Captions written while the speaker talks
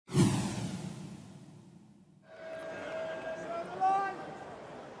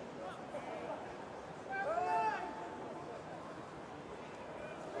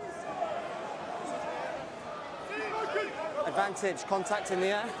Advantage, contact in the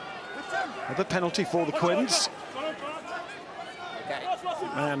air. Another penalty for the Quins.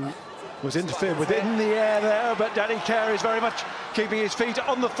 Okay. Was interfered with in the air there, but Danny Carey is very much keeping his feet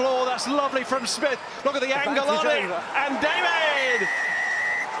on the floor. That's lovely from Smith. Look at the angle on it. And David!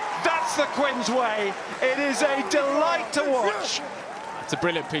 That's the Quins way. It is a delight to watch. It's a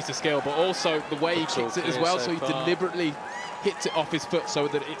brilliant piece of skill, but also the way he kicks it as well, so he deliberately hits it off his foot so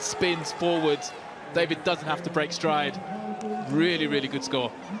that it spins forwards. David doesn't have to break stride. Really, really good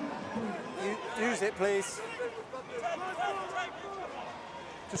score. Use it, please.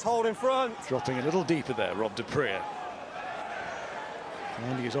 Just hold in front. Dropping a little deeper there, Rob Dupree.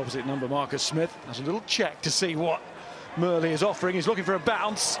 Finding his opposite number, Marcus Smith. Has a little check to see what Murley is offering. He's looking for a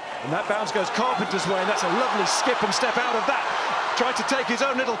bounce, and that bounce goes Carpenter's way, and that's a lovely skip and step out of that. Tried to take his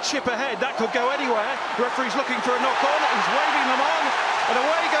own little chip ahead. That could go anywhere. The referee's looking for a knock-on. He's waving them on, and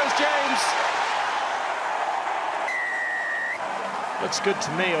away goes James. Looks good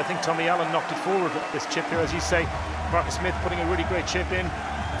to me. I think Tommy Allen knocked it forward with this chip here. As you say, Marcus Smith putting a really great chip in.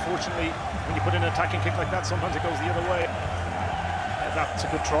 Unfortunately, when you put in an attacking kick like that, sometimes it goes the other way. That's a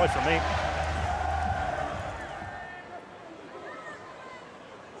good try for me.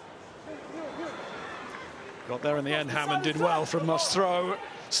 Got there in the end. Hammond did well from must throw.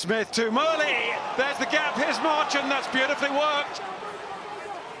 Smith to Murley. There's the gap. Here's Marchand. That's beautifully worked.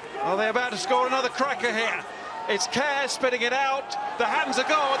 Are they about to score another cracker here? It's Kerr spitting it out. The hands are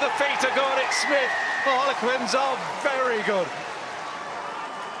gone, the feet are gone. It's Smith. The Harlequins are very good.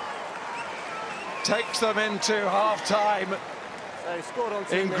 Takes them into half-time. So he scored on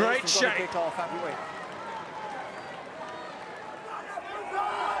 2 in minutes. great shape. Kick off, haven't we?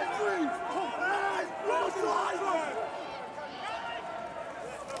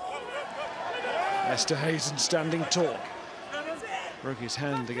 Esther Hazen standing tall. Broke his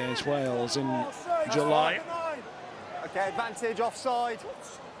hand against Wales in July. Okay, advantage, offside.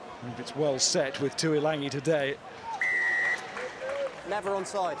 If it's well set with Tuilangi today. Never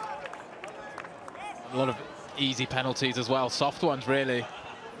onside. A lot of easy penalties as well, soft ones really.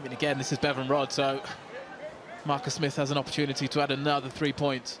 I mean, again, this is Bevan Rodd, so Marcus Smith has an opportunity to add another 3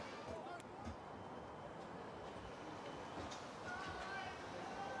 points.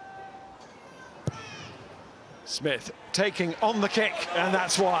 Smith taking on the kick, and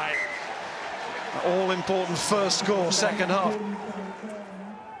that's why. All-important first score, second half.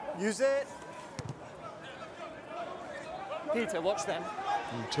 Use it. Peter, watch them.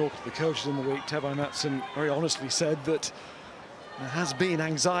 We talked to the coaches in the week. Tebai Matson very honestly said that there has been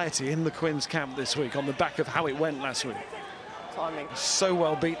anxiety in the Quins camp this week on the back of how it went last week. Timing. So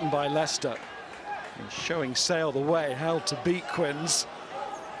well beaten by Leicester. And showing Sale the way how to beat Quins.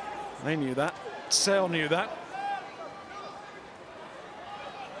 They knew that. Sale knew that.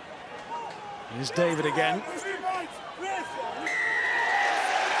 Here's David again.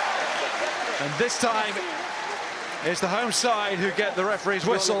 And this time, it's the home side who get the referee's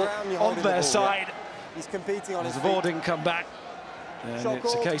whistle on their side. He's competing on his feet. The ball didn't come back. And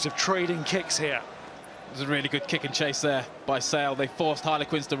it's a case of trading kicks here. It was a really good kick and chase there by Sale. They forced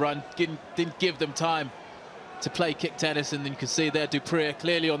Harlequins to run, didn't give them time to play kick tennis, and then you can see there Dupree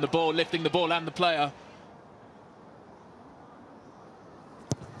clearly on the ball, lifting the ball and the player.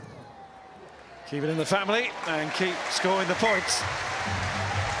 Keep it in the family and keep scoring the points.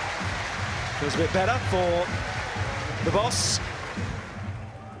 Feels a bit better for the boss.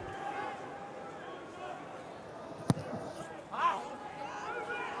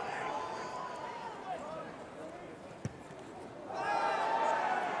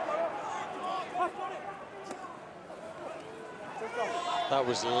 That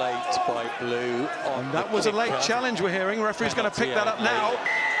was late by Blue. And that was a late challenge we're hearing. Referee's going to pick that up now.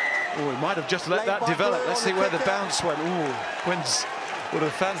 Oh, he might have just let that develop. Let's see where the bounce went. Ooh, Quins would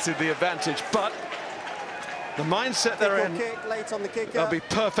have fancied the advantage, but the mindset they're in, late on the kicker. They'll be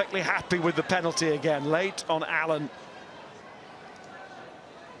perfectly happy with the penalty again. Late on Allen.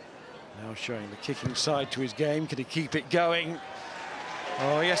 Now showing the kicking side to his game. Can he keep it going?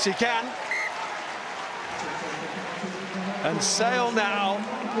 Oh, yes, he can. And Sale now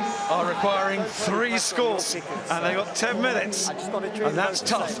are requiring 3 scores, and they've got 10 minutes, and that's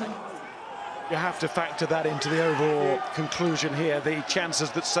tough. You have to factor that into the overall conclusion here. The chances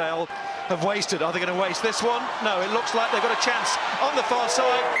that Sale have wasted. Are they going to waste this one? No, it looks like they've got a chance on the far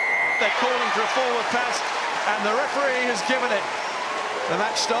side. They're calling for a forward pass, and the referee has given it. The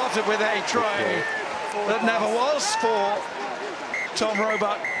match started with a try that never was for Tom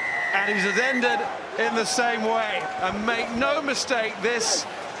Roebuck, and he's ended in the same way. And make no mistake, this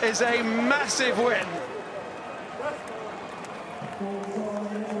is a massive win.